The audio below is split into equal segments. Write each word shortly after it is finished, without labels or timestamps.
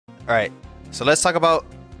Alright, so let's talk about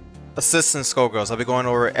assists in Skullgirls. I'll be going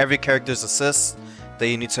over every character's assist that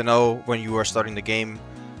you need to know when you are starting the game.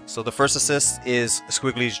 So the first assist is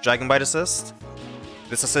Squigly's Dragon Bite assist.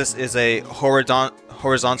 This assist is a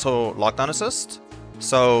horizontal lockdown assist.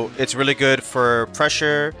 So it's really good for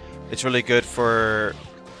pressure, it's really good for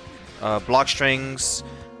block strings.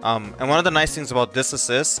 And one of the nice things about this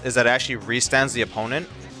assist is that it actually restands the opponent.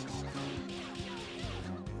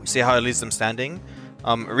 See how it leaves them standing?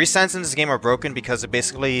 Restands in this game are broken because it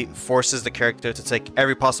basically forces the character to take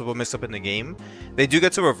every possible mix-up in the game. They do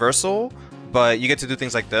get to reversal, but you get to do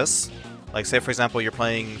things like this. Like say for example you're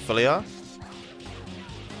playing Filia.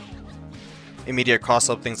 Immediate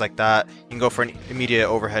cross-up, things like that. You can go for an immediate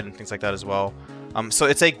overhead and things like that as well. So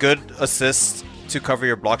it's a good assist to cover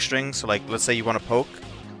your block strings. So like let's say you want to poke.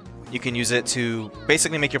 You can use it to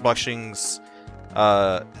basically make your block strings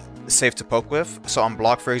safe to poke with. So on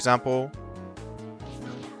block for example.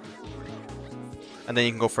 And then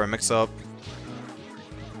you can go for a mix-up.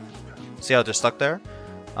 See how they're stuck there?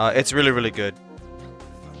 It's really, really good.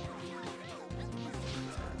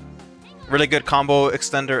 Really good combo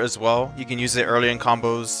extender as well. You can use it early in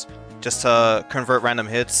combos just to convert random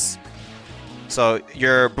hits. So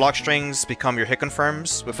your block strings become your hit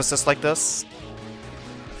confirms with assists like this.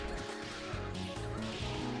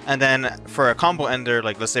 And then for a combo ender,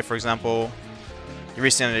 like let's say for example, you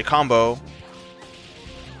restand a combo,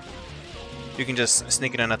 you can just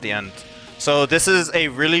sneak it in at the end. So this is a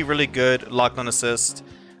really, really good lockdown assist.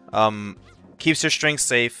 Keeps your strings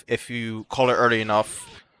safe if you call it early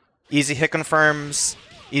enough. Easy hit confirms,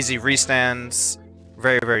 easy restands,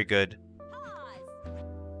 very, very good.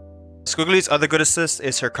 Squigly's other good assist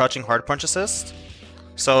is her crouching hard punch assist.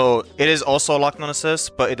 So it is also a lockdown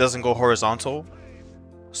assist, but it doesn't go horizontal.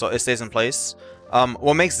 So it stays in place.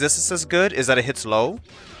 What makes this assist good is that it hits low.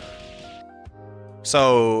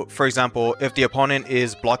 So, for example, if the opponent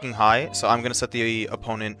is blocking high, so I'm going to set the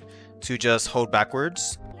opponent to just hold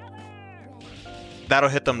backwards. That'll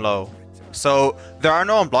hit them low. So, there are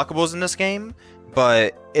no unblockables in this game,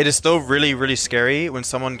 but it is still really, really scary when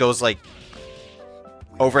someone goes like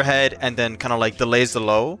overhead and then kind of like delays the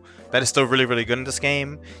low. That is still really, really good in this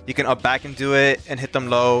game. You can up back and do it and hit them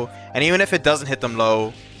low. And even if it doesn't hit them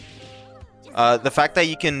low, the fact that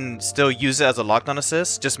you can still use it as a lockdown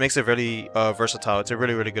assist just makes it really versatile. It's a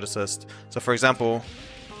really, really good assist. So for example,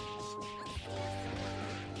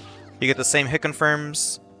 you get the same hit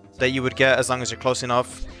confirms that you would get as long as you're close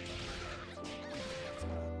enough.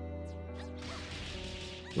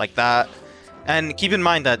 Like that. And keep in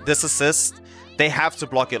mind that this assist, they have to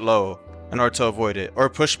block it low in order to avoid it. Or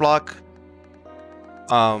push block.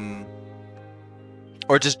 Or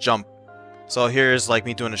just jump. So here's like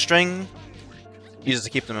me doing a string. Use it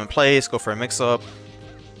to keep them in place, go for a mix-up.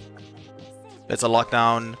 It's a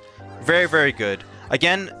lockdown. Very, very good.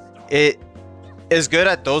 Again, it is good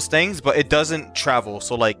at those things, but it doesn't travel.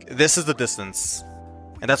 So like, this is the distance.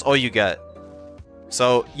 And that's all you get.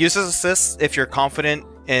 So use this assist if you're confident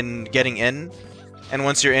in getting in. And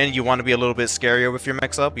once you're in, you want to be a little bit scarier with your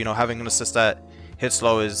mix-up. You know, having an assist that hits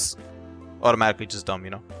low is automatically just dumb,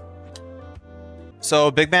 you know.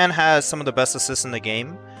 So Big Man has some of the best assists in the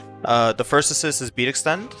game. The first assist is Beat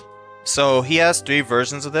Extend. So he has 3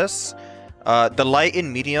 versions of this. The light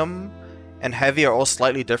and medium and heavy are all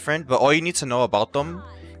slightly different, but all you need to know about them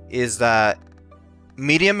is that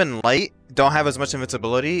medium and light don't have as much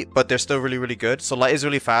invincibility, but they're still really, really good. So light is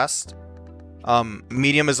really fast.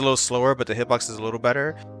 Medium is a little slower, but the hitbox is a little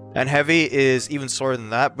better. And heavy is even slower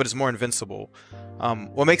than that, but it's more invincible.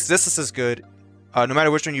 What makes this assist good, no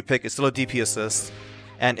matter which one you pick, it's still a DP assist.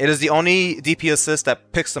 And it is the only DP assist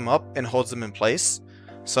that picks them up and holds them in place.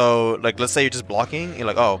 So, like, let's say you're just blocking, you're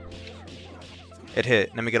like, oh, it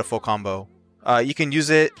hit, let me get a full combo. You can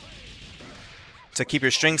use it to keep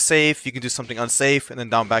your strings safe, you can do something unsafe, and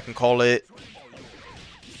then down back and call it.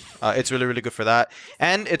 It's really, really good for that.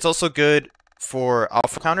 And it's also good for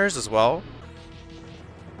alpha counters as well.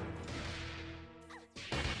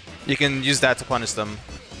 You can use that to punish them.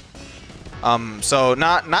 So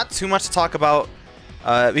not too much to talk about.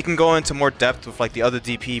 We can go into more depth with like the other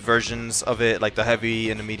DP versions of it, like the heavy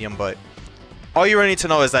and the medium, but all you really need to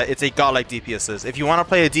know is that it's a godlike DP assist. If you want to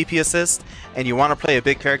play a DP assist and you want to play a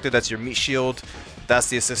big character that's your meat shield, that's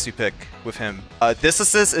the assist you pick with him. This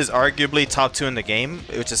assist is arguably top 2 in the game,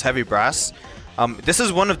 which is Heavy Brass. This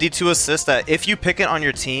is one of the 2 assists that if you pick it on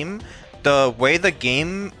your team, the way the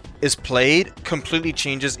game is played completely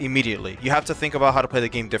changes immediately. You have to think about how to play the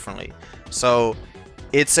game differently. So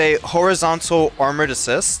it's a horizontal armored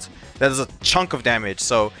assist that is a chunk of damage.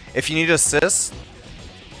 So if you need assist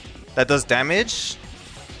that does damage,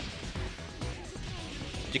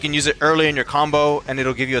 You can use it early in your combo and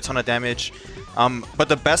it'll give you a ton of damage. But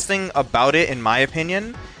the best thing about it, in my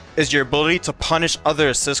opinion, is your ability to punish other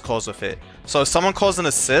assist calls with it. So if someone calls an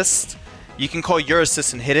assist, you can call your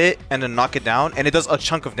assist and hit it and then knock it down, and it does a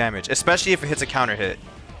chunk of damage, especially if it hits a counter hit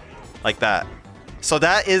like that. So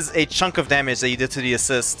that is a chunk of damage that you did to the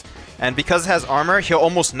assist, and because it has armor, he'll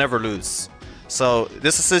almost never lose. So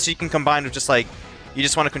this assist you can combine with just like, you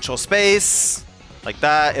just want to control space like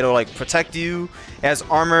that, it'll like protect you. It has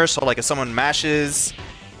armor, so like if someone mashes,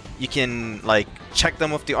 you can like check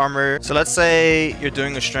them with the armor. So let's say you're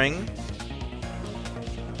doing a string,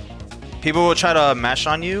 people will try to mash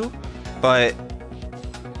on you, but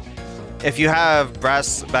if you have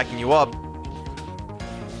Brass backing you up,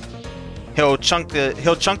 he'll tank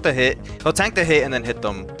the hit and then hit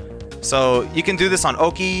them. So you can do this on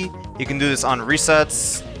Oki, you can do this on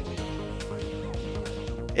resets.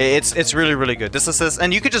 It's really, really good. This assist,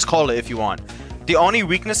 and you could just call it if you want. The only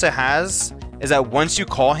weakness it has is that once you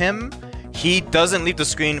call him, he doesn't leave the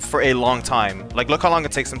screen for a long time. Like, look how long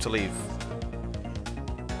it takes him to leave.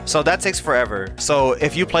 So that takes forever. So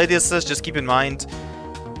if you play the assist, just keep in mind,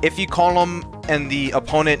 if you call him and the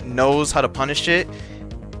opponent knows how to punish it,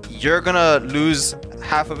 you're gonna lose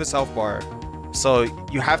half of his health bar. So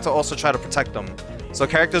you have to also try to protect them. So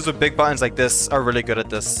characters with big buttons like this are really good at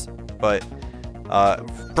this, but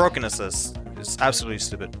broken assist is absolutely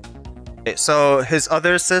stupid. Okay, so his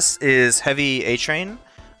other assist is heavy A-Train.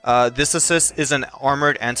 This assist is an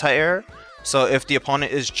armored anti-air. So if the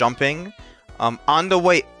opponent is jumping, on the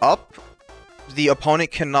way up, the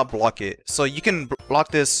opponent cannot block it. So you can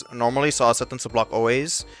block this normally, so I'll set them to block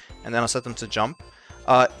always, and then I'll set them to jump.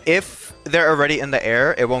 If they're already in the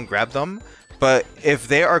air, it won't grab them. But if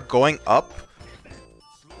they are going up,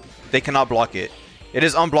 they cannot block it. It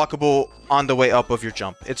is unblockable on the way up of your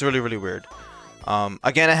jump. It's really, really weird.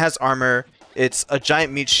 Again, it has armor. It's a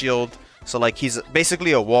giant meat shield. So like he's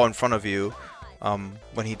basically a wall in front of you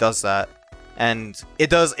when he does that. And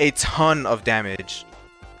it does a ton of damage.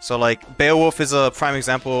 So like Beowulf is a prime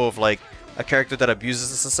example of like a character that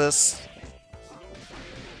abuses this assist.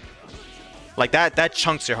 Like that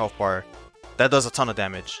chunks your health bar. That does a ton of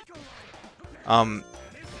damage.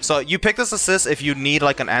 So you pick this assist if you need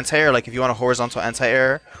like an anti-air, like if you want a horizontal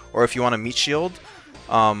anti-air or if you want a meat shield.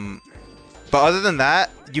 But other than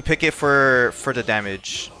that, you pick it for the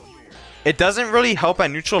damage. It doesn't really help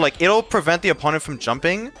at neutral. Like it'll prevent the opponent from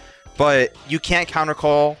jumping, but you can't counter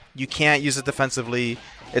call. You can't use it defensively.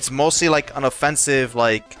 It's mostly like an offensive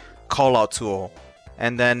like call out tool.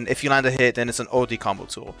 And then if you land a hit, then it's an OD combo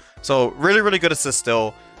tool. So really, really good assist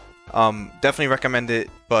still. Definitely recommend it,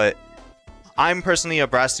 but I'm personally a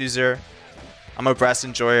Brass user. I'm a Brass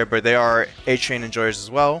enjoyer, but they are A-Train enjoyers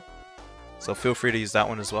as well. So feel free to use that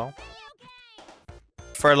one as well.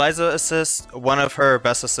 For Eliza assist, one of her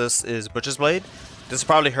best assists is Butcher's Blade. This is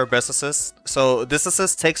probably her best assist. So this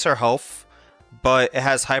assist takes her health, but it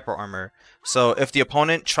has hyper armor. So if the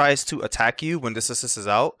opponent tries to attack you when this assist is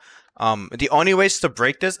out, the only ways to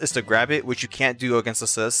break this is to grab it, which you can't do against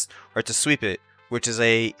assists, or to sweep it, which is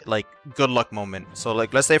a like good luck moment. So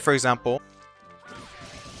like let's say for example,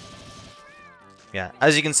 yeah,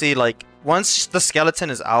 as you can see, like once the skeleton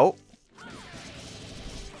is out,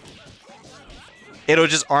 it'll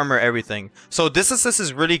just armor everything. So this assist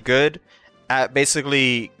is really good at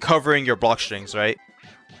basically covering your block strings, right?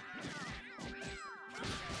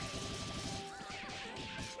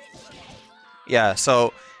 Yeah,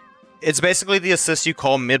 so it's basically the assist you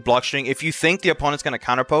call mid block string. If you think the opponent's gonna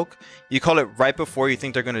counter poke, you call it right before you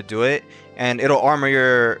think they're gonna do it, and it'll armor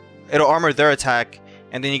their attack,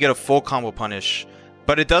 and then you get a full combo punish.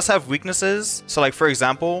 But it does have weaknesses. So like for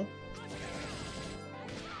example,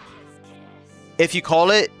 if you call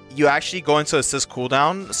it, you actually go into assist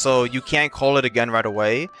cooldown, so you can't call it again right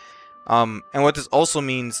away. And what this also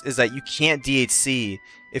means is that you can't DHC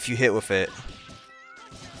if you hit with it.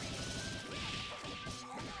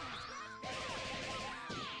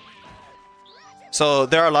 So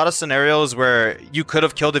there are a lot of scenarios where you could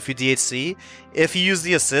have killed if you DHC. If you use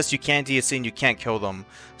the assist, you can't DHC and you can't kill them.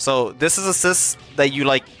 So this is assist that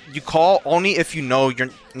you call only if you know you're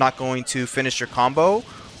not going to finish your combo.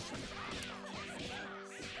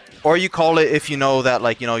 Or you call it if you know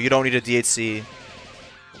that you don't need a DHC.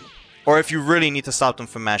 Or if you really need to stop them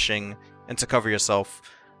from mashing and to cover yourself.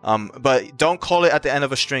 But don't call it at the end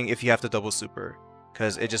of a string if you have to double super,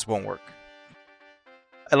 because it just won't work.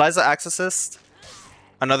 Eliza Axe Assist.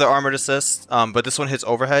 Another armored assist, but this one hits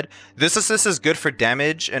overhead. This assist is good for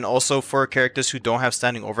damage and also for characters who don't have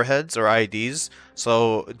standing overheads or IEDs.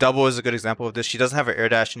 So Double is a good example of this. She doesn't have an air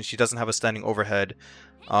dash and she doesn't have a standing overhead.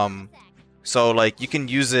 So like you can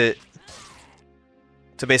use it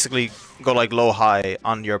to basically go like low high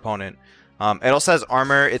on your opponent. It also has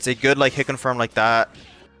armor. It's a good like hit confirm like that.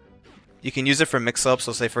 You can use it for mix-ups.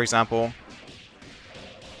 So say for example,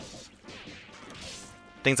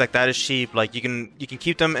 things like that is cheap. Like you can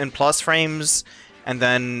keep them in plus frames and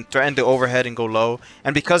then threaten the overhead and go low.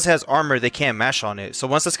 And because it has armor, they can't mash on it. So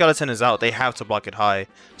once the skeleton is out, they have to block it high.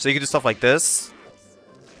 So you can do stuff like this.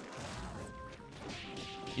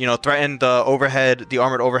 You know, threaten the overhead, the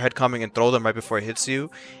armored overhead coming and throw them right before it hits you.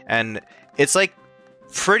 And it's like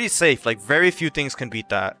pretty safe. Like very few things can beat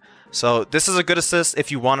that. So this is a good assist if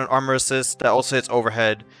you want an armor assist that also hits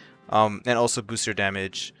overhead and also boosts your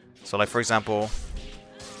damage. So like for example,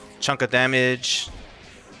 chunk of damage.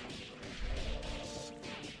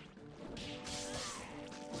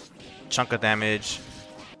 Chunk of damage.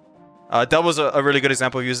 That was a really good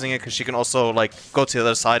example of using it because she can also like go to the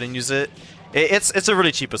other side and use it. It's a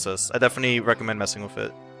really cheap assist. I definitely recommend messing with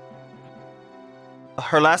it.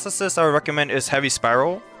 Her last assist I would recommend is Heavy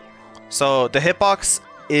Spiral. So the hitbox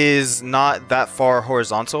is not that far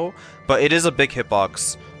horizontal, but it is a big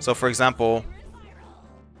hitbox. So for example,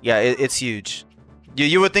 yeah, it's huge.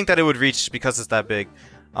 You would think that it would reach because it's that big.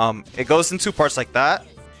 It goes in two parts like that.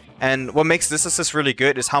 And what makes this assist really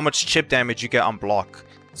good is how much chip damage you get on block.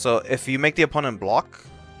 So if you make the opponent block,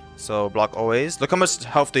 so block always, look how much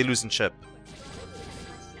health they lose in chip.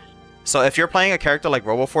 So if you're playing a character like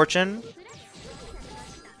Robo Fortune,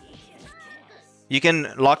 you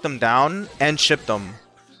can lock them down and chip them.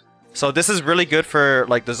 So this is really good for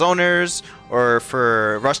like the zoners or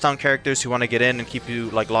for rushdown characters who want to get in and keep you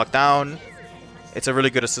like locked down. It's a really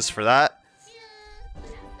good assist for that.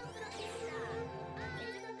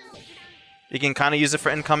 You can kind of use it for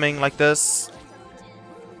incoming like this.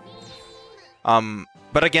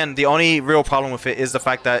 But again, the only real problem with it is the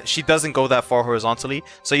fact that she doesn't go that far horizontally.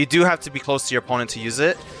 So you do have to be close to your opponent to use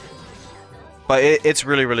it. But it's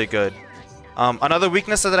really, really good. Another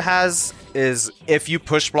weakness that it has is if you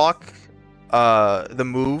push block the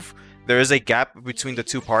move, there is a gap between the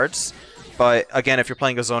two parts. But again, if you're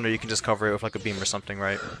playing a zoner, you can just cover it with like a beam or something,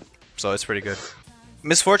 right? So it's pretty good.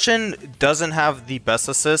 Miss Fortune doesn't have the best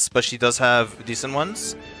assists, but she does have decent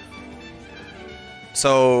ones.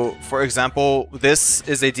 So, for example, this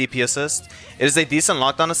is a DP assist. It is a decent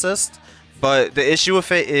lockdown assist, but the issue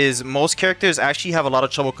with it is most characters actually have a lot of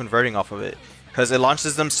trouble converting off of it because it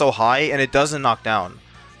launches them so high and it doesn't knock down.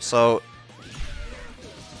 So,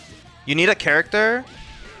 you need a character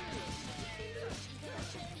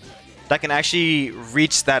that can actually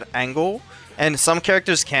reach that angle, and some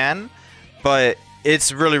characters can, but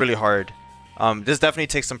it's really, really hard. This definitely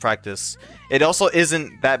takes some practice. It also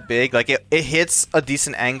isn't that big. Like it hits a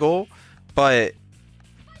decent angle, but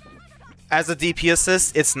as a DP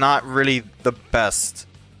assist, it's not really the best.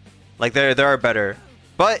 Like there are better.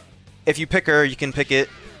 But if you pick her, you can pick it.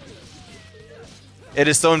 It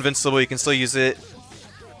is still invincible. You can still use it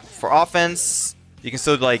for offense. You can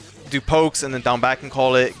still like do pokes and then down back and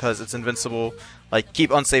call it because it's invincible. Like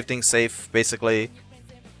keep unsafe things safe, basically.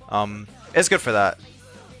 It's good for that.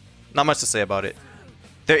 Not much to say about it.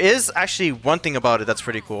 There is actually one thing about it that's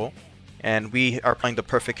pretty cool, and we are playing the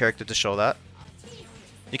perfect character to show that.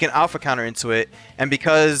 You can alpha counter into it, and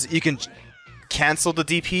because you can cancel the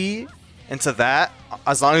DP into that,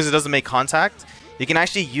 as long as it doesn't make contact, you can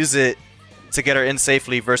actually use it to get her in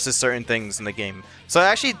safely versus certain things in the game. So it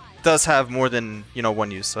actually does have more than, you know,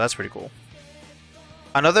 one use, so that's pretty cool.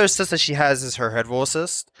 Another assist that she has is her head roll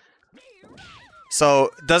assist.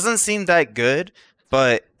 So, doesn't seem that good,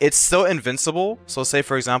 but it's still invincible. So say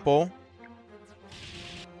for example,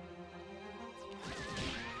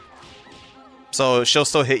 so she'll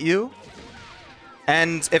still hit you,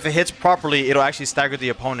 and if it hits properly, it'll actually stagger the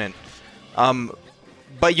opponent.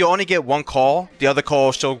 But you only get one call. The other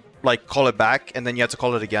call, she'll like call it back, and then you have to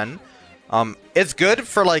call it again. It's good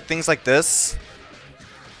for like things like this.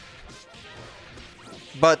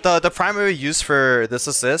 But the primary use for this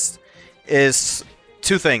assist is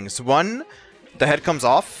two things. One, the head comes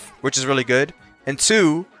off, which is really good. And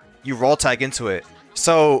two, you roll tag into it.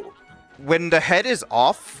 So when the head is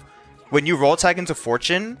off, when you roll tag into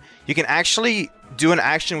Fortune, you can actually do an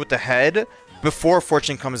action with the head before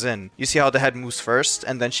Fortune comes in. You see how the head moves first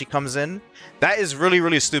and then she comes in? That is really,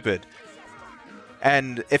 really stupid.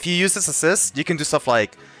 And if you use this assist, you can do stuff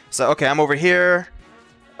like, so okay, I'm over here.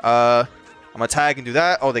 I'm gonna tag and do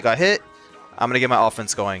that. Oh, they got hit. I'm gonna get my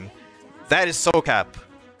offense going. That is so cap.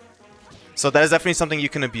 So that is definitely something you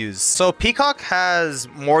can abuse. So Peacock has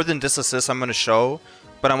more than this assist I'm gonna show,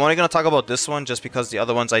 but I'm only gonna talk about this one just because the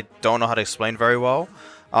other ones I don't know how to explain very well.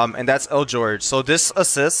 And that's El George. So this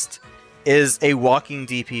assist is a walking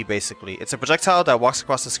DP basically. It's a projectile that walks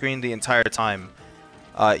across the screen the entire time.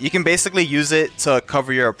 You can basically use it to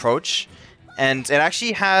cover your approach, and it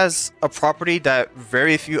actually has a property that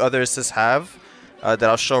very few other assists have, that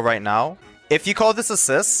I'll show right now. If you call this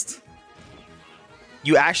assist,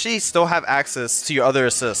 you actually still have access to your other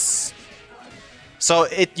assists. So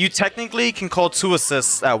you technically can call 2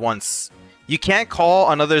 assists at once. You can't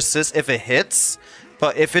call another assist if it hits,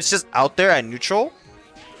 but if it's just out there at neutral,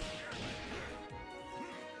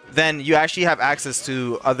 then you actually have access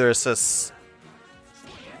to other assists,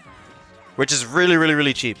 which is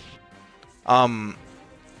really cheap.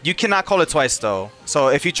 You cannot call it twice though. So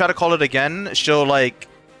if you try to call it again, she'll like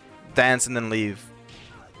dance and then leave.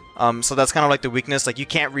 So that's kind of like the weakness. Like you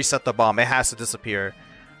can't reset the bomb; it has to disappear.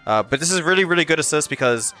 But this is really good assist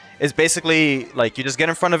because it's basically like you just get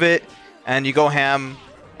in front of it and you go ham,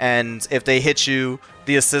 and if they hit you,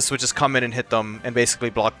 the assist would just come in and hit them and basically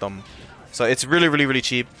block them. So it's really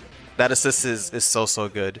cheap. That assist is so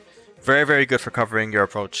good. Very good for covering your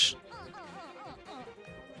approach.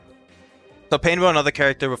 So Painwheel, another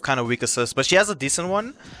character with kind of weak assist, but she has a decent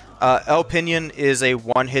one. El Pinion is a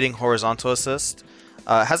one-hitting horizontal assist.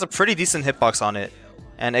 Has a pretty decent hitbox on it,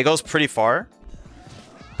 and it goes pretty far.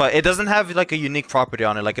 But it doesn't have like a unique property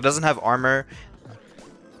on it. Like it doesn't have armor.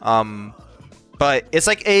 But it's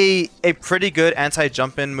like a pretty good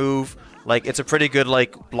anti-jump-in move. Like it's a pretty good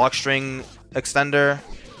like block string extender.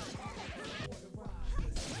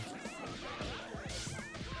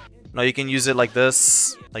 No, you can use it like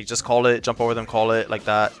this. Like just call it, jump over them, call it like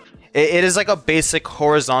that. It is like a basic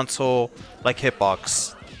horizontal like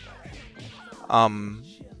hitbox.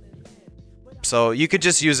 So you could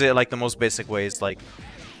just use it like the most basic ways. Like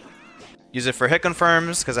use it for hit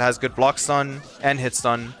confirms because it has good block stun and hit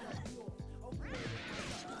stun.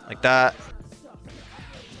 Like that.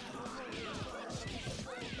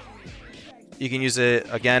 You can use it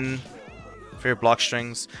again for your block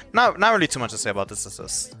strings. Not really too much to say about this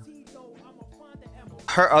assist.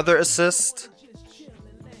 Her other assist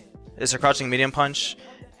is her crouching medium punch.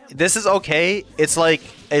 This is okay. It's like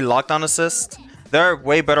a lockdown assist. There are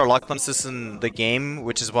way better lockdown assists in the game,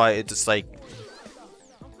 which is why it's just like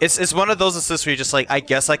it's one of those assists where you're just like, I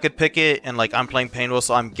guess I could pick it, and like I'm playing Painwheel,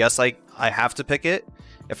 so I have to pick it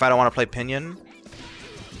if I don't want to play Pinion.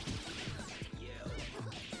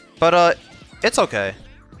 But it's okay.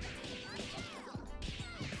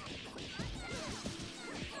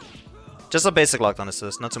 Just a basic lockdown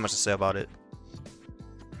assist, not too much to say about it.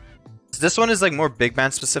 This one is like more big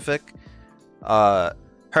man specific.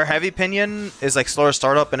 Her heavy pinion is like slower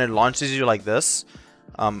startup and it launches you like this.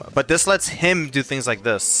 But this lets him do things like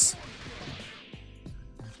this.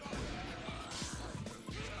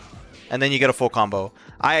 And then you get a full combo.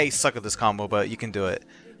 I suck at this combo, but you can do it.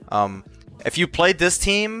 If you played this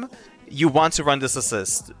team, you want to run this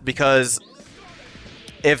assist. Because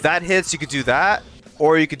if that hits, you could do that.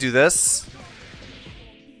 Or you could do this.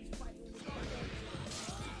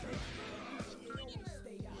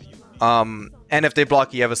 And if they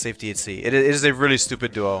block, you have a safety HC. It is a really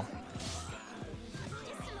stupid duo.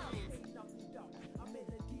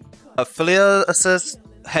 A Filia assist,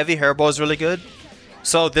 heavy hairball is really good.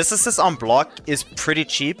 So this assist on block is pretty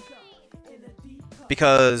cheap.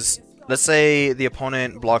 Because let's say the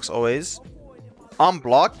opponent blocks always. On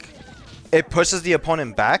block, it pushes the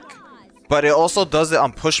opponent back. But it also does it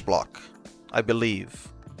on push block, I believe.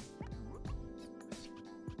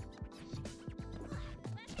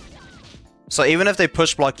 So even if they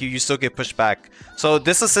push block you, you still get pushed back. So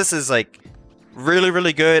this assist is like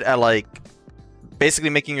really good at like basically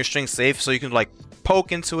making your string safe, so you can like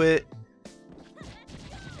poke into it.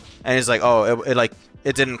 And it's like, oh,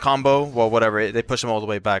 it didn't combo. Well, whatever. They push them all the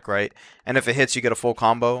way back, right? And if it hits, you get a full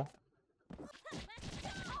combo.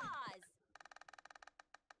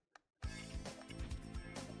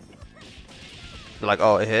 Like,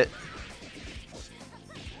 oh, it hit.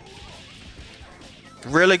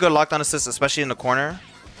 Really good lockdown assist, especially in the corner.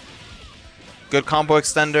 Good combo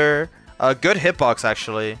extender. Good hitbox,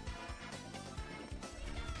 actually.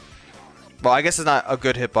 Well, I guess it's not a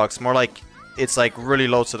good hitbox. More like it's like really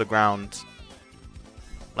low to the ground.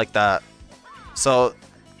 Like that. So,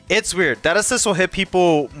 it's weird. That assist will hit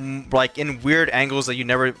people like in weird angles that you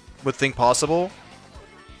never would think possible.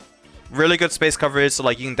 Really good space coverage, so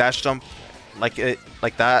like you can dash jump like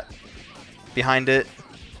that behind it.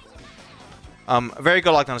 Very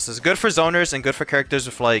good lockdown assist. Good for zoners and good for characters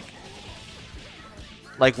with like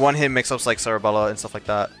one hit mix-ups like Cerebella and stuff like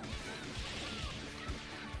that.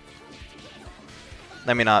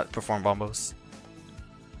 Let me not perform bombos.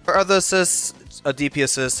 For other assists, a DP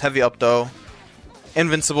assist, heavy up though.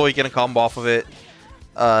 Invincible, you get a combo off of it.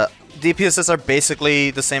 DP assists are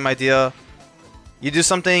basically the same idea. You do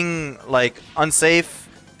something like unsafe,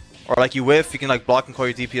 Or like you whiff, you can like block and call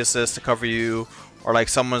your DP assist to cover you. Or like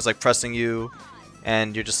someone's like pressing you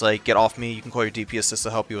and you're just like, get off me, you can call your DP assist to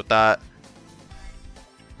help you with that.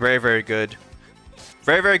 Very, very good.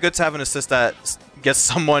 Very, very good to have an assist that gets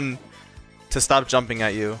someone to stop jumping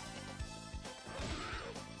at you.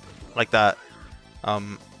 Like that.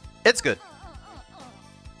 It's good.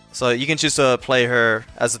 So you can choose to play her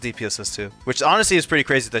as a DP assist too. Which honestly is pretty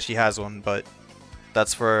crazy that she has one, but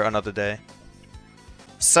that's for another day.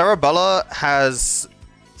 Cerebella has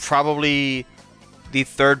probably the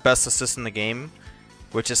third best assist in the game,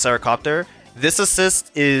 which is Ceracopter. This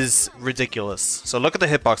assist is ridiculous. So look at the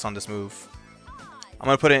hitbox on this move. I'm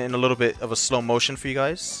going to put it in a little bit of a slow motion for you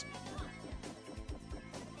guys.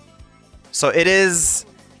 So it is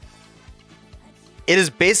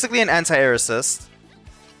basically an anti-air assist.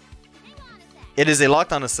 It is a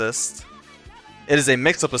lockdown assist. It is a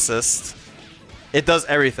mix-up assist. It does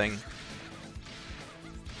everything.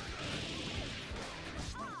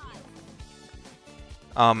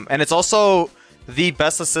 And it's also the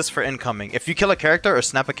best assist for incoming. If you kill a character or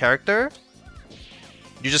snap a character,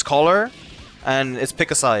 you just call her, and it's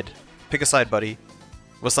pick a side. Pick a side, buddy.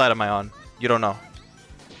 What side am I on? You don't know.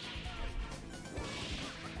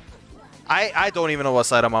 I don't even know what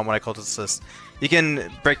side I'm on when I call this assist. You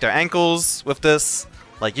can break their ankles with this.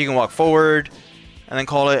 Like, you can walk forward, and then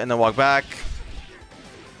call it, and then walk back.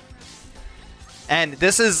 And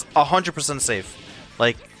this is 100% safe.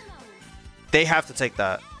 Like, they have to take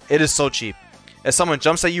that. It is so cheap. If someone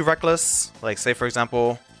jumps at you reckless, like say for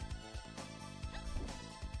example,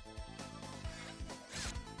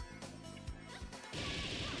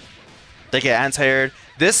 they get anti-aired.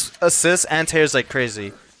 This assist anti-airs like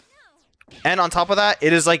crazy. And on top of that,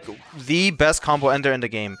 it is like the best combo ender in the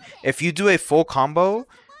game. If you do a full combo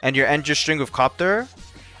and you end your string with Copter,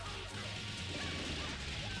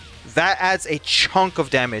 that adds a chunk of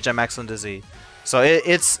damage at Max Dizzy. So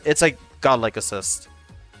it's like godlike assist.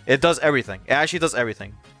 It does everything. It actually does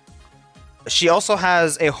everything. She also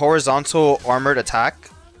has a horizontal armored attack.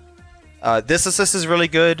 This assist is really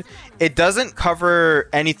good. It doesn't cover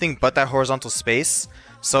anything but that horizontal space,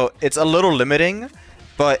 so it's a little limiting,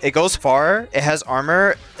 but it goes far. It has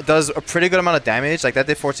armor. It does a pretty good amount of damage. Like that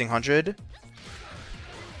did 1400.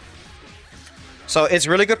 So it's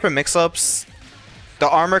really good for mix-ups. The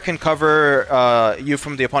armor can cover you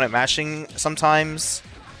from the opponent mashing sometimes.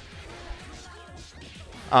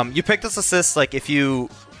 You pick this assist like if you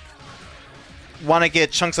want to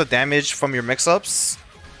get chunks of damage from your mix-ups,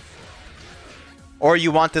 or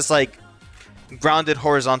you want this like grounded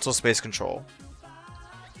horizontal space control.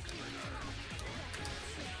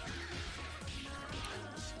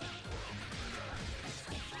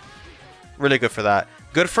 Really good for that.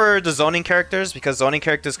 Good for the zoning characters, because zoning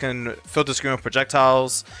characters can fill the screen with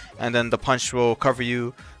projectiles and then the punch will cover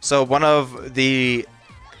you. So one of the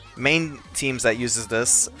main teams that uses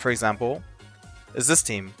this, for example, is this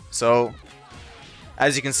team. So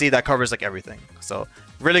as you can see, that covers like everything. So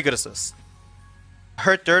really good assist.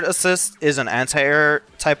 Her third assist is an anti-air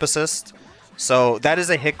type assist. So that is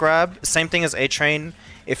a hit grab. Same thing as A-Train.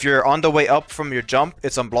 If you're on the way up from your jump,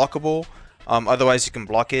 it's unblockable. Otherwise you can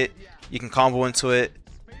block it. You can combo into it.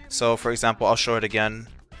 So for example, I'll show it again.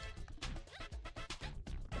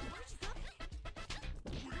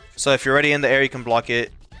 So if you're already in the air, you can block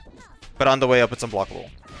it. But on the way up, it's unblockable.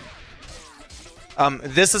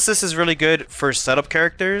 This assist is really good for setup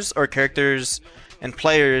characters or characters and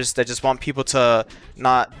players that just want people to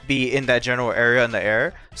not be in that general area in the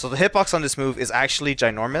air. So the hitbox on this move is actually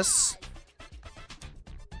ginormous.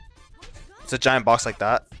 It's a giant box like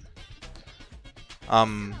that.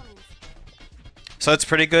 So it's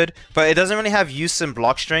pretty good, but it doesn't really have use in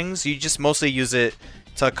block strings. You just mostly use it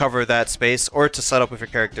to cover that space or to set up with your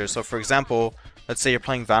character. So for example, let's say you're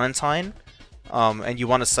playing Valentine, and you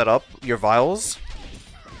want to set up your vials.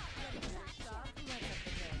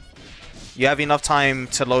 You have enough time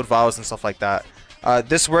to load vials and stuff like that.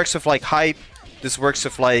 This works with like hype. This works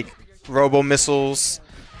with like robo missiles.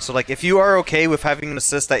 So like if you are okay with having an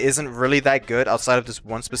assist that isn't really that good outside of this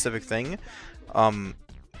one specific thing,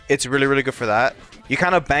 it's really, really good for that. You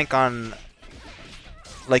kind of bank on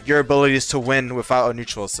like your abilities to win without a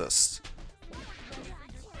neutral assist.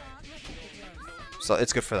 So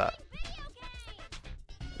it's good for that.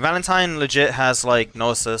 Valentine legit has like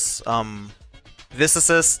no assists. This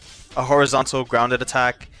assist, a horizontal grounded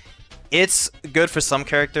attack, it's good for some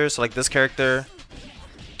characters. So like this character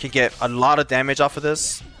can get a lot of damage off of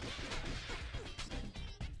this.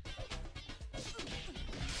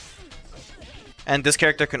 And this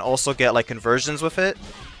character can also get like conversions with it.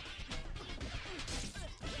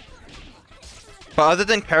 But other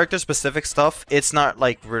than character specific stuff, it's not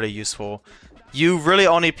like really useful. You really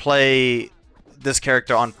only play this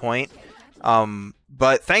character on point.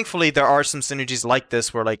 But thankfully there are some synergies like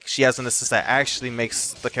this where like she has an assist that actually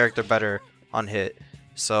makes the character better on hit.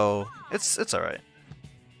 So it's alright.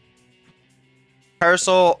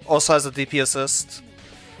 Parasoul also has a DP assist.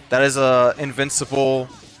 That is a invincible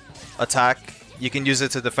attack. You can use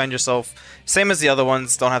it to defend yourself. Same as the other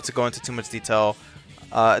ones, don't have to go into too much detail.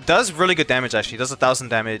 It does really good damage actually. It does 1000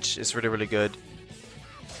 damage. It's really good.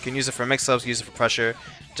 You can use it for mix-ups, use it for pressure.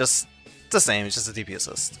 Just the same, it's just a DP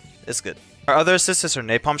assist. It's good. Our other assist is her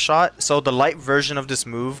Napalm Shot. So the light version of this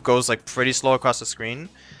move goes like pretty slow across the screen.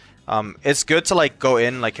 It's good to like go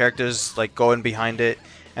in, like characters like go in behind it.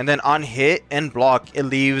 And then on hit and block, it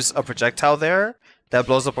leaves a projectile there that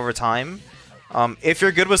blows up over time. If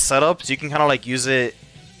you're good with setups, you can kind of like use it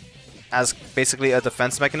as basically a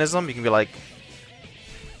defense mechanism. You can be like,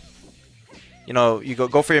 you know, you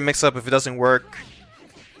go for your mix-up. If it doesn't work,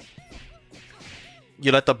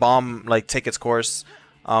 you let the bomb like take its course.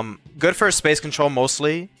 Good for space control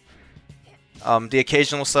mostly. The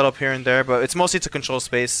occasional setup here and there, but it's mostly to control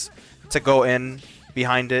space, to go in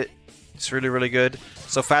behind it. It's really good.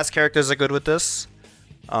 So fast characters are good with this.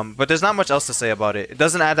 But there's not much else to say about it. It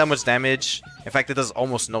doesn't add that much damage. In fact, it does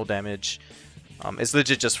almost no damage. It's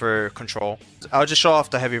legit just for control. I'll just show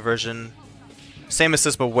off the heavy version. Same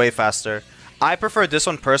assist, but way faster. I prefer this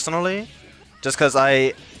one personally, just because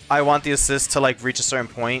I want the assist to like reach a certain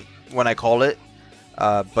point when I call it.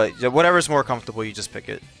 But whatever's more comfortable, you just pick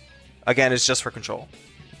it. Again, it's just for control.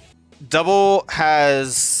 Double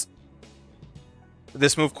has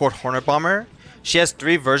this move called Hornet Bomber. She has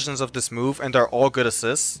 3 versions of this move, and they're all good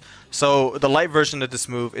assists. So the light version of this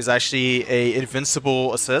move is actually a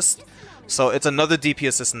invincible assist. So it's another DP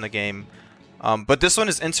assist in the game. But this one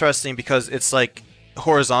is interesting because it's like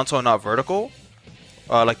horizontal and not vertical,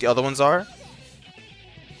 like the other ones are.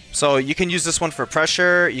 So you can use this one for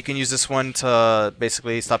pressure. You can use this one to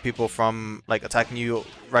basically stop people from like attacking you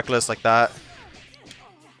reckless like that.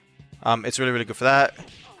 It's really good for that.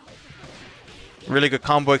 Really good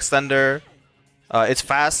combo extender. It's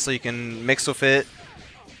fast, so you can mix with it.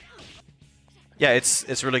 Yeah,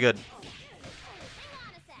 it's really good.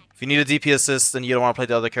 If you need a DP assist and you don't want to play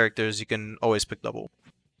the other characters, you can always pick double.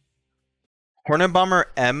 Hornet Bomber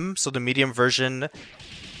M, so the medium version,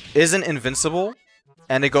 isn't invincible,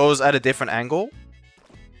 and it goes at a different angle.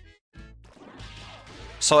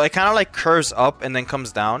 So it kind of like curves up and then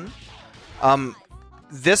comes down.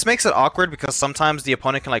 This makes it awkward because sometimes the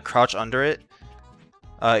opponent can like crouch under it,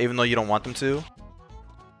 even though you don't want them to.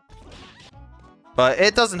 But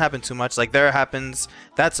it doesn't happen too much. Like there it happens.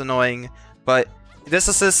 That's annoying. But this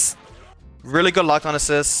assist, really good lockdown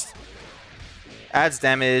assist. Adds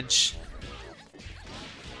damage.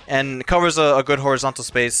 And covers a good horizontal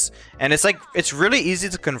space. And it's like, it's really easy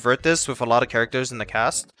to convert this with a lot of characters in the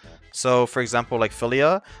cast. So for example, like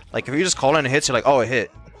Filia. Like if you just call in and it hits, you're like, oh, it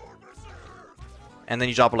hit. And then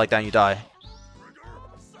you drop it like that and you die.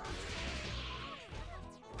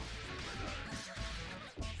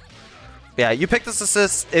 Yeah, you pick this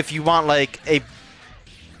assist if you want like a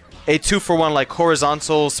 2-for-1 like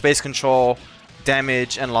horizontal space control,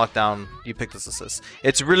 damage, and lockdown. You pick this assist.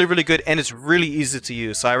 It's really good and it's really easy to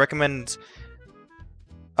use. So I recommend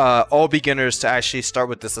all beginners to actually start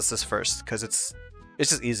with this assist first because it's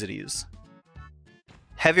just easy to use.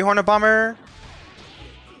 Heavy Hornet Bomber.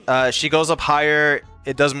 She goes up higher.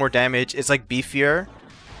 It does more damage. It's like beefier.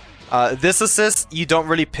 This assist you don't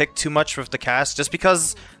really pick too much with the cast just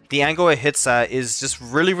because the angle it hits at is just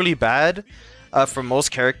really bad for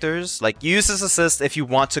most characters. Like, you use this assist if you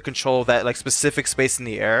want to control that like specific space in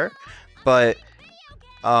the air, but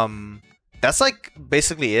that's like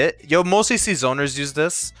basically it. You'll mostly see zoners use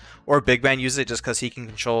this, or Big Man use it just because he can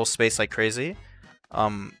control space like crazy.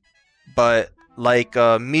 But like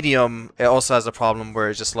medium, it also has a problem where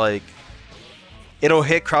it's just like it'll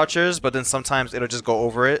hit crouchers, but then sometimes it'll just go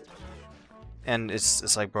over it, and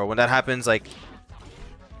it's like, bro, when that happens, like,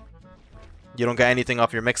 you don't get anything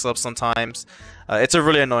off your mix-up sometimes. It's a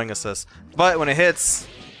really annoying assist. But when it hits,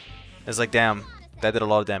 it's like, damn, that did a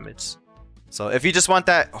lot of damage. So if you just want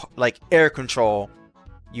that like air control,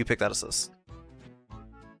 you pick that assist.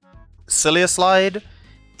 Cilia Slide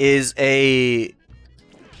is a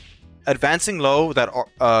advancing low that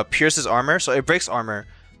pierces armor, so it breaks armor.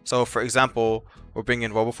 So for example, we're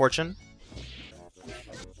bringing Robo Fortune.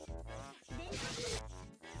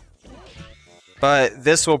 But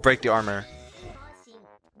this will break the armor.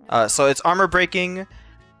 So it's armor breaking.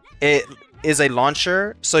 It is a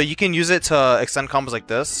launcher, so you can use it to extend combos like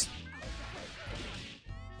this.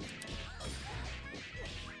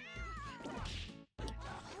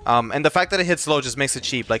 And the fact that it hits low just makes it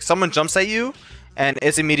cheap. Like someone jumps at you and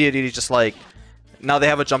it's immediately just like, now they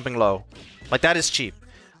have a jumping low. Like that is cheap.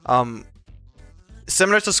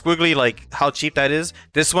 Similar to Squigly, like how cheap that is,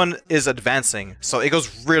 this one is advancing. So it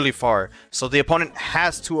goes really far. So the opponent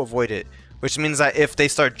has to avoid it. Which means that if they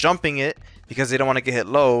start jumping it, because they don't want to get hit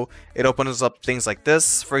low, it opens up things like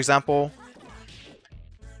this, for example.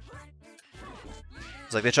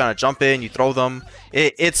 It's like they're trying to jump in, you throw them.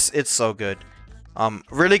 It's so good.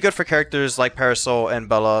 Really good for characters like Parasoul and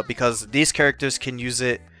Bella, because these characters can use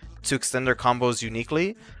it to extend their combos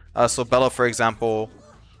uniquely. So Bella, for example,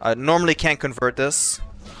 normally can't convert this,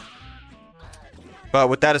 but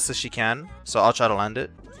with that assist she can. So I'll try to land it.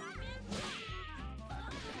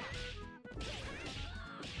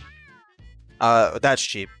 That's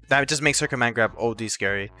cheap. That just makes her command grab OD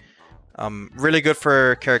scary. Really good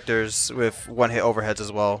for characters with one-hit overheads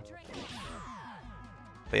as well.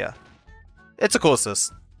 But yeah, it's a cool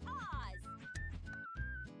assist.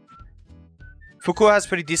 Fukua has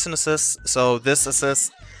pretty decent assists. So this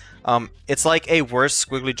assist, it's like a worse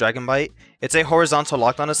Squigly Dragon Bite. It's a horizontal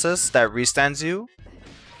lockdown assist that restands you.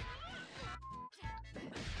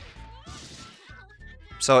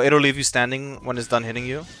 So it'll leave you standing when it's done hitting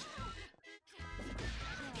you.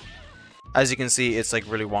 As you can see, it's like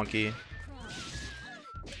really wonky.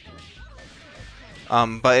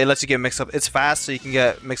 But it lets you get mix-up. It's fast, so you can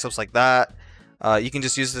get mix-ups like that. You can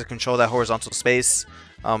just use it to control that horizontal space.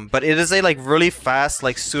 But it is a like really fast,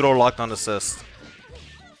 like pseudo lockdown assist.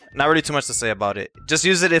 Not really too much to say about it. Just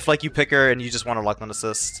use it if like you pick her and you just want to lockdown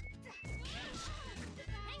assist.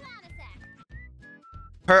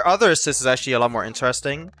 Her other assist is actually a lot more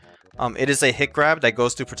interesting. It is a hit grab that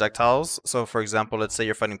goes through projectiles. So for example, let's say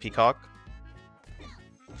you're fighting Peacock.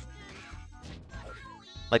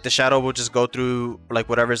 Like the shadow will just go through like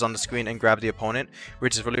whatever's on the screen and grab the opponent,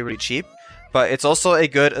 which is really, really cheap. But it's also a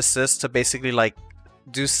good assist to basically like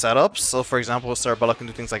do setups. So for example, Cerebella can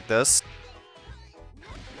do things like this.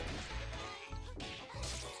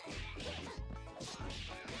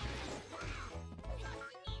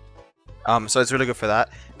 So it's really good for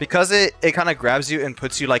that. Because it kind of grabs you and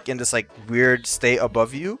puts you like in this like weird state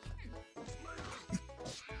above you.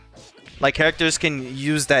 Like characters can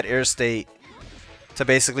use that air state to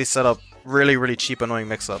basically set up really, really cheap annoying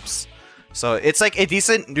mix-ups. So it's like a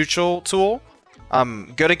decent neutral tool.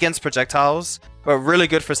 Good against projectiles, but really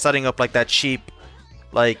good for setting up like that cheap,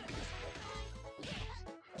 like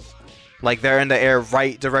they're in the air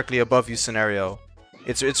right directly above you scenario.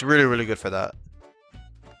 It's really, really good for that.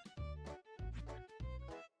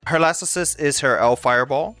 Her last assist is her L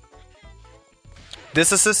Fireball.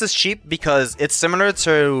 This assist is cheap because it's similar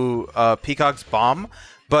to Peacock's Bomb,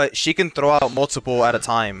 but she can throw out multiple at a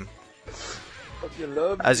time.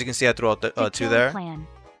 As you can see, I threw out two there.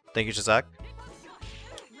 Thank you, Shazak.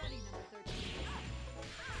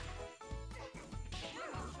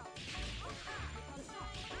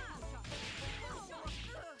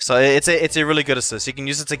 So it's a really good assist. You can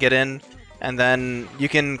use it to get in, and then you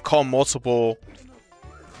can call multiple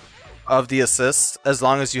of the assists as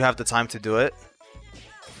long as you have the time to do it.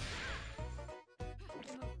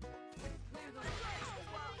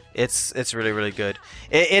 It's really, really good.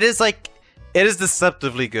 It is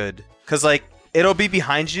deceptively good, because like it'll be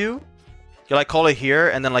behind you, you like call it here,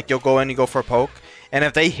 and then like you'll go in and go for a poke, and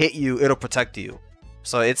if they hit you, it'll protect you.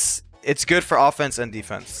 So it's good for offense and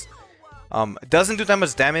defense. It doesn't do that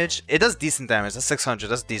much damage. It does decent damage. That's 600.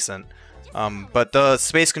 That's decent. But the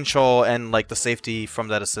space control and like the safety from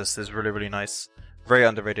that assist is really, really nice. Very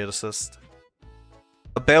underrated assist.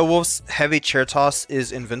 Beowulf's heavy chair toss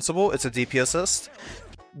is invincible. It's a DP assist.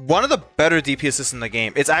 One of the better DP assists in the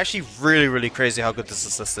game. It's actually really, really crazy how good this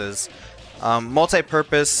assist is.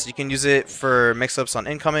 Multi-purpose. You can use it for mix-ups on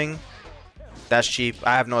incoming. That's cheap.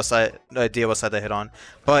 I have no idea what side they hit on.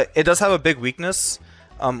 But it does have a big weakness.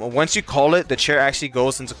 Once you call it, the chair actually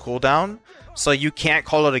goes into cooldown. So you can't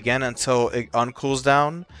call it again until it uncools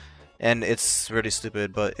down. And it's really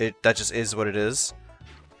stupid, but that just is what it is.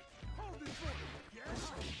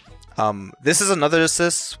 This is another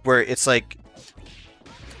assist where it's like,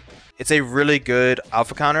 it's a really good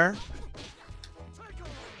alpha counter.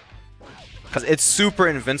 Because it's super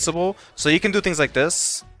invincible. So you can do things like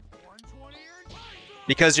this.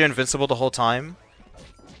 Because you're invincible the whole time.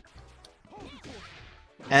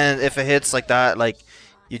 And if it hits like that, like,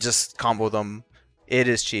 you just combo them. It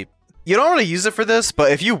is cheap. You don't really use it for this,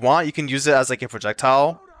 but if you want, you can use it as like a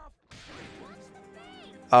projectile.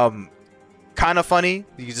 Kind of funny.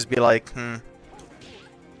 You can just be like,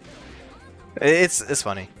 It's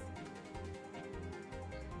funny.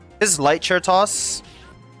 His light chair toss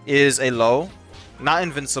is a low. Not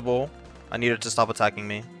invincible. I need it to stop attacking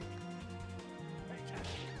me.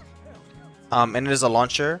 and it is a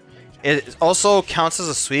launcher. It also counts as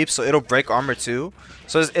a sweep, so it'll break armor too.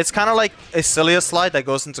 So it's kind of like a Filia slide that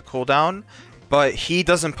goes into cooldown, but he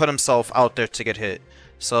doesn't put himself out there to get hit.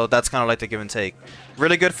 So that's kind of like the give and take.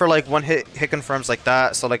 Really good for like one hit confirms like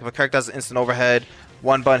that. So like if a character has an instant overhead,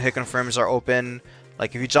 one button hit confirms are open.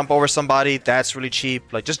 Like if you jump over somebody, that's really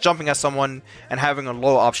cheap. Like just jumping at someone and having a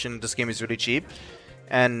low option in this game is really cheap.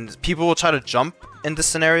 And people will try to jump in this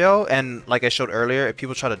scenario, and like I showed earlier, if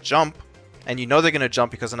people try to jump and you know they're gonna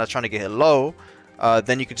jump because they're not trying to get hit low,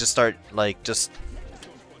 then you could just start like just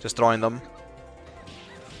throwing them.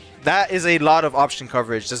 That is a lot of option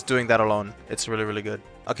coverage just doing that alone. It's really, really good.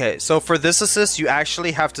 Okay, so for this assist, you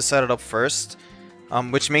actually have to set it up first,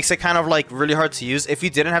 which makes it kind of like really hard to use. If you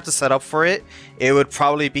didn't have to set up for it, it would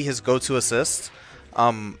probably be his go-to assist.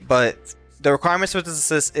 But the requirements for this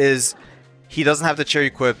assist is he doesn't have the chair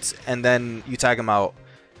equipped, and then you tag him out.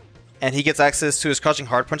 And he gets access to his Crouching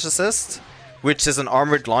Hard Punch assist, which is an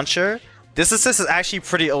armored launcher. This assist is actually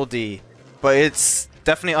pretty OD, but it's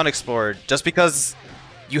definitely unexplored, just because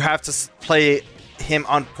you have to play him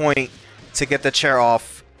on point to get the chair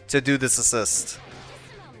off to do this assist.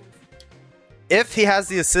 If he has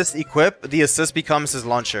the assist equipped, the assist becomes his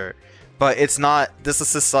launcher, but it's not. This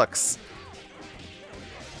assist sucks.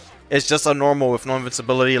 It's just a normal with no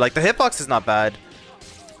invincibility. Like the hitbox is not bad,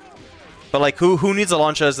 but like who needs a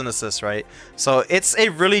launcher as an assist, right? So it's a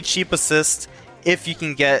really cheap assist if you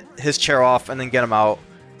can get his chair off and then get him out,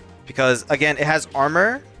 because again, it has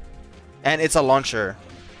armor and it's a launcher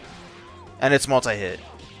and it's multi-hit.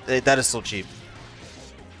 That is so cheap.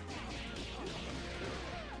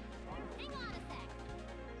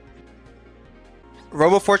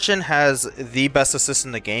 Robo Fortune has the best assist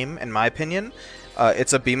in the game, in my opinion.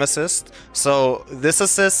 It's a beam assist. So this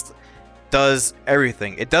assist does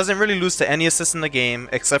everything. It doesn't really lose to any assist in the game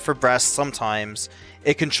except for Brass sometimes.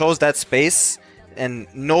 It controls that space and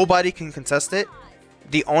nobody can contest it.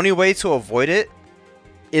 The only way to avoid it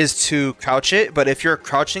is to crouch it, but if you're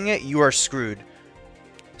crouching it, you are screwed.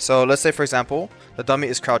 So let's say, for example, the dummy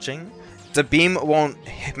is crouching. The beam won't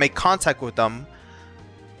make contact with them,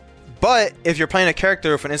 but if you're playing a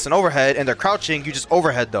character with an instant overhead and they're crouching, you just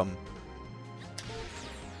overhead them.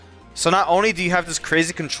 So not only do you have this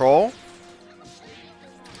crazy control,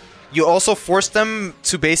 you also force them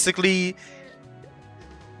to basically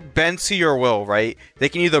bend to your will, right? They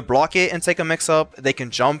can either block it and take a mix-up, they can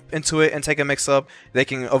jump into it and take a mix-up, they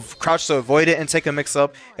can crouch to avoid it and take a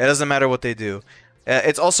mix-up. It doesn't matter what they do.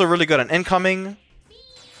 It's also really good on incoming.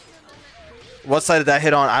 What side did that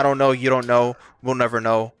hit on? I don't know. You don't know. We'll never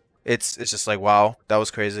know. It's just like, wow, that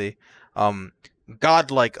was crazy.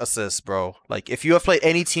 Godlike assist, bro. Like, if you have played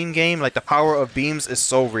any team game, like, the power of beams is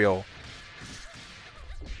so real.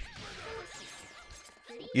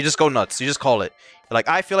 You just go nuts. You just call it. You're like,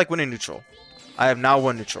 I feel like winning neutral. I have now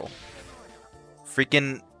won neutral.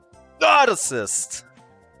 Freaking God assist.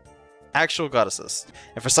 Actual God assist.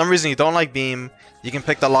 And for some reason you don't like beam, you can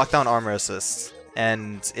pick the lockdown armor assist.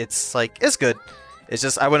 And it's like, it's good. It's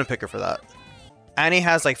just, I wouldn't pick her for that. Annie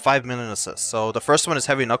has like 5 million assists. So the first one is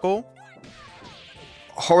Heavy Knuckle.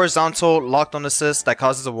 Horizontal locked on assist that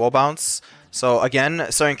causes a wall bounce. So again,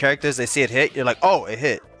 certain characters, they see it hit, you're like, oh, it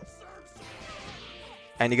hit.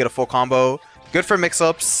 And you get a full combo. Good for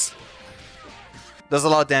mix-ups. Does a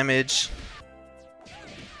lot of damage.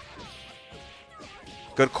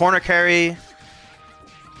 Good corner carry.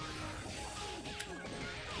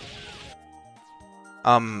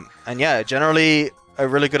 And yeah, generally a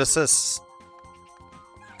really good assist.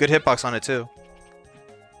 Good hitbox on it too.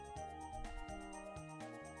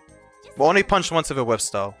 But only punch once if it whips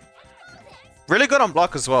though. Really good on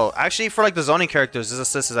block as well. Actually, for like the zoning characters, this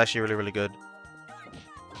assist is actually really, really good.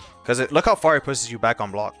 Because look how far it pushes you back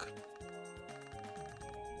on block.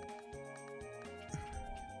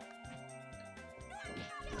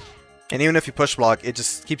 And even if you push block, it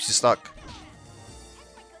just keeps you stuck.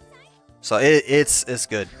 So it's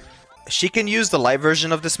good. She can use the light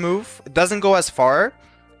version of this move. It doesn't go as far,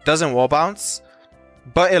 doesn't wall bounce,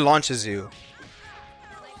 but it launches you.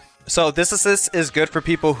 So this assist is good for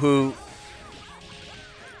people who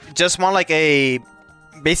just want like a,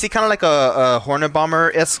 basically kind of like a Hornet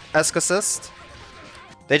Bomber-esque assist.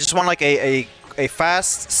 They just want like a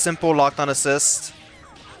fast, simple lockdown assist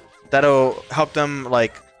that'll help them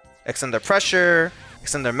like extend their pressure,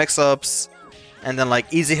 extend their mix-ups, and then like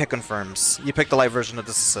easy hit confirms. You pick the light version of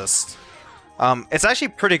this assist. It's actually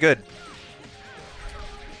pretty good.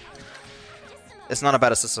 It's not a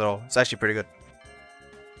bad assist at all. It's actually pretty good.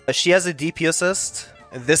 She has a DP assist.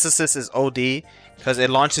 This assist is OD because it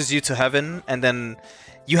launches you to heaven, and then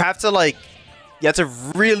you have to like, you have to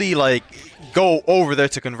really like go over there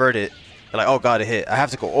to convert it. You're like, oh god, it hit. I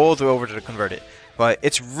have to go all the way over to convert it. But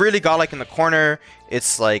it's really godlike in the corner.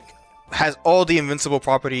 It's like has all the invincible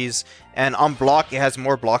properties, and on block it has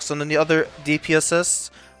more block stun than the other DP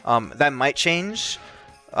assists. That might change.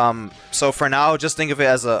 So for now, just think of it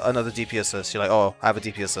as another DP assist. You're like, oh, I have a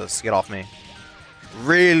DP assist. Get off me.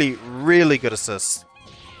 Really, really good assist.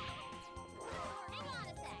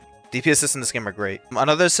 DP assists in this game are great.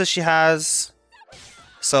 Another assist she has.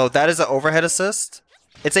 So that is an overhead assist.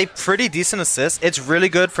 It's a pretty decent assist. It's really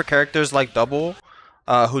good for characters like Double,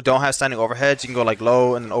 who don't have standing overheads. You can go like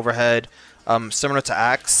low and then overhead, similar to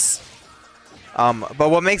Axe. But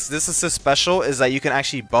what makes this assist special is that you can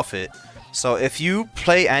actually buff it. So if you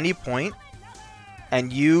play any point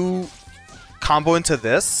and you combo into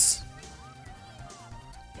this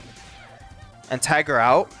and tag her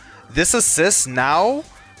out, this assist now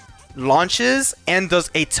launches and does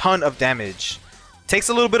a ton of damage. Takes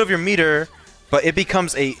a little bit of your meter, but it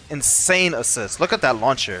becomes a insane assist. Look at that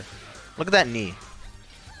launcher. Look at that knee.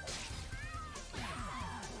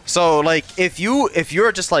 So like if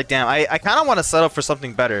you're just like, damn, I kind of want to settle for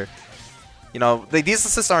something better. You know, these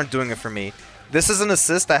assists aren't doing it for me. This is an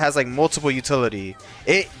assist that has like multiple utility.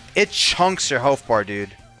 It chunks your health bar,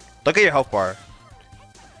 dude. Look at your health bar.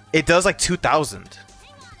 It does like 2,000.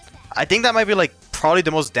 I think that might be like probably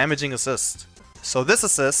the most damaging assist. So this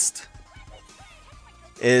assist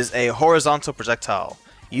is a horizontal projectile.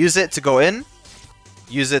 Use it to go in.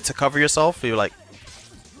 Use it to cover yourself. You're like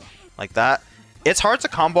that. It's hard to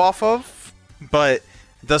combo off of, but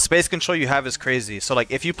the space control you have is crazy. So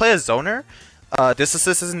like if you play a zoner, this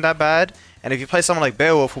assist isn't that bad. And if you play someone like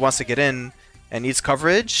Beowulf who wants to get in and needs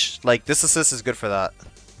coverage, like this assist is good for that.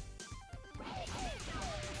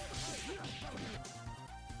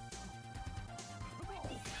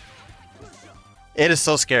 It is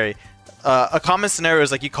so scary. A common scenario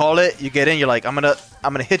is like you call it, you get in, you're like, I'm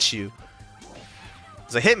gonna hit you.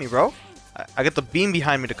 It's like, hit me, bro. I get the beam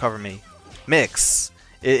behind me to cover me. Mix.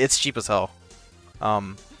 It's cheap as hell.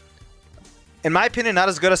 In my opinion, not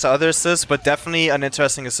as good as the other assists, but definitely an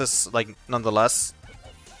interesting assist, like, nonetheless.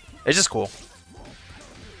 It's just cool.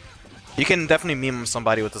 You can definitely meme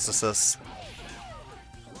somebody with this assist.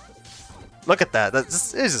 Look at that.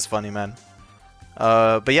 It's just funny, man.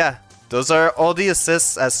 But yeah, those are all the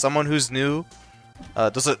assists as someone who's new.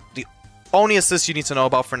 Those are the only assists you need to know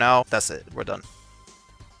about for now. That's it. We're done.